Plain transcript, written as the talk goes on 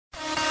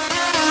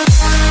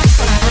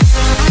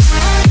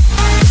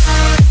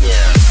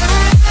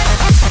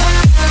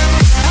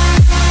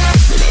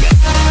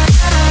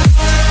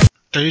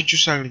Takže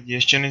čusák lidi,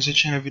 ještě než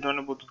začne video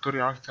nebo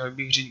tutoriál, chtěl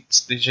bych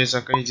říct, že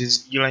za každé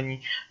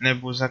sdílení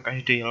nebo za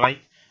každý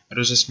like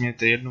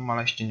rozesmějte jedno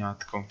malé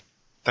štěňátko.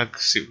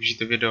 Tak si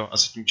užijte video a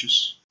zatím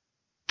čus.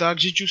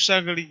 Takže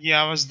čusák lidi,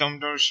 já vás dám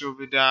dalšího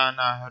videa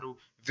na hru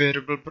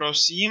Verbal,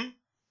 prosím.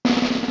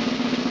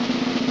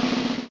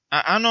 A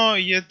ano,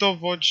 je to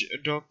Watch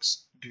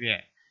Dogs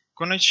 2.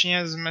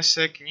 Konečně jsme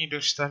se k ní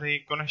dostali,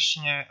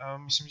 konečně,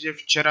 myslím, že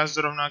včera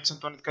zrovna, jak jsem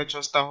to hnedka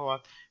začal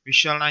stahovat,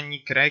 vyšel na ní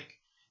crack.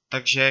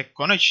 Takže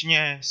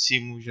konečně si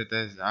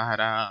můžete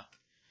zahrát.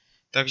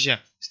 Takže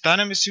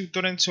stáhneme si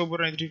ten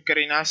soubor nejdřív,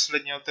 který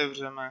následně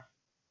otevřeme.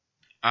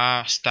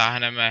 A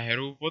stáhneme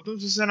hru. Potom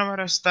co se nám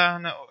hra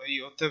stáhne,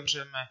 ji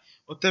otevřeme.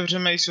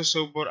 Otevřeme ISO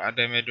soubor a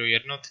jdeme do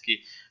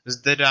jednotky.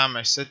 Zde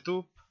dáme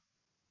setup.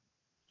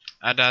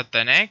 A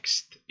dáte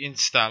next,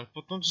 install.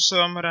 Potom co se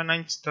vám hra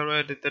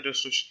nainstaluje, jdete do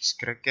složky s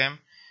crackem.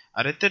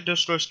 A jdete do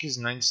složky s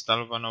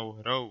nainstalovanou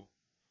hrou.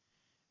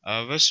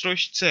 Ve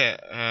složce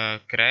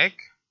crack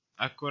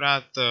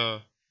akorát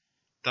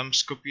tam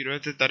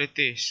skopírujete tady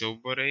ty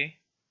soubory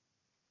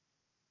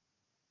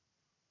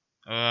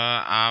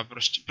a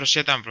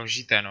prostě tam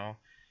vložíte, no.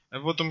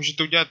 Nebo to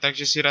můžete udělat tak,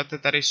 že si dáte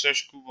tady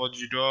složku Watch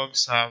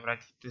Dogs a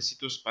vrátíte si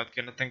to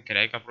zpátky na ten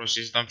crack a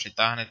prostě si tam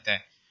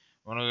přitáhnete.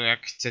 Ono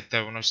jak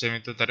chcete, ono se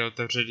mi to tady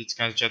otevře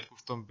vždycky na začátku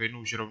v tom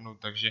binu už rovnou,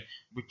 takže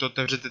buď to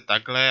otevřete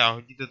takhle a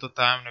hodíte to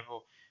tam,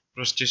 nebo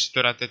prostě si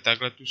to dáte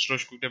takhle tu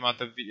složku,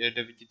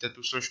 kde vidíte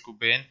tu složku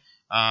bin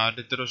a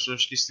jdete do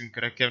složky s tím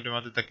crackem, kde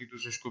máte taky tu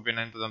složku bin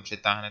a jen to tam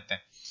přetáhnete.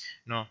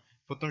 No,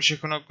 potom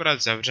všechno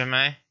akorát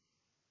zavřeme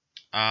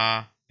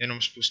a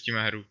jenom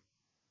spustíme hru.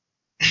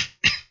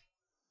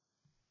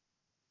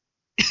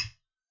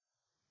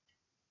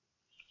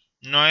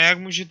 No a jak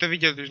můžete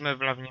vidět, už jsme v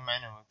hlavním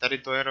menu. Tady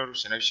to erroru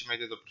si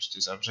nevšimejte, to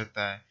prostě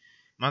zavřete.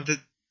 Máte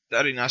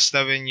tady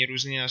nastavení,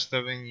 různé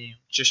nastavení.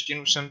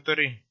 Češtinu jsem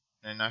tady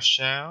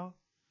nenašel.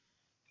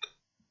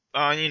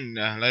 A ani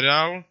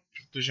nehledal,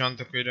 protože mám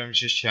takový dojem,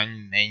 že ještě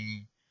ani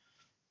není.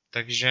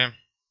 Takže,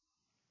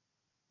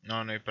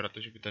 no nevypadá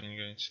to, že by tady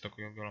někde něco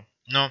takového bylo.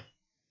 No,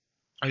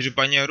 takže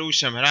paní hru už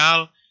jsem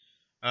hrál,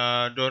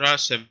 dohrál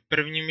jsem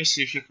první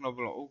misi, všechno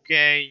bylo OK,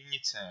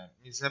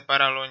 nic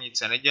nepadalo, nic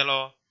se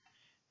nedělo.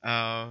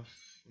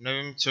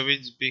 Nevím, co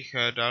víc bych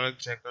dále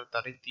řekl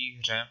tady té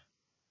hře.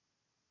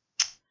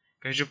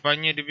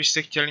 Každopádně,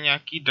 kdybyste chtěli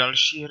nějaký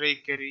další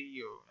hry,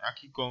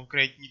 nějaký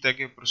konkrétní, tak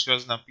je prosím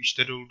vás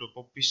napište dolů do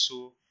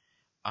popisu.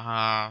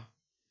 A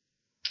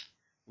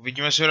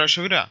uvidíme se u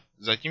dalšího videa.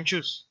 Zatím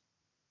čus.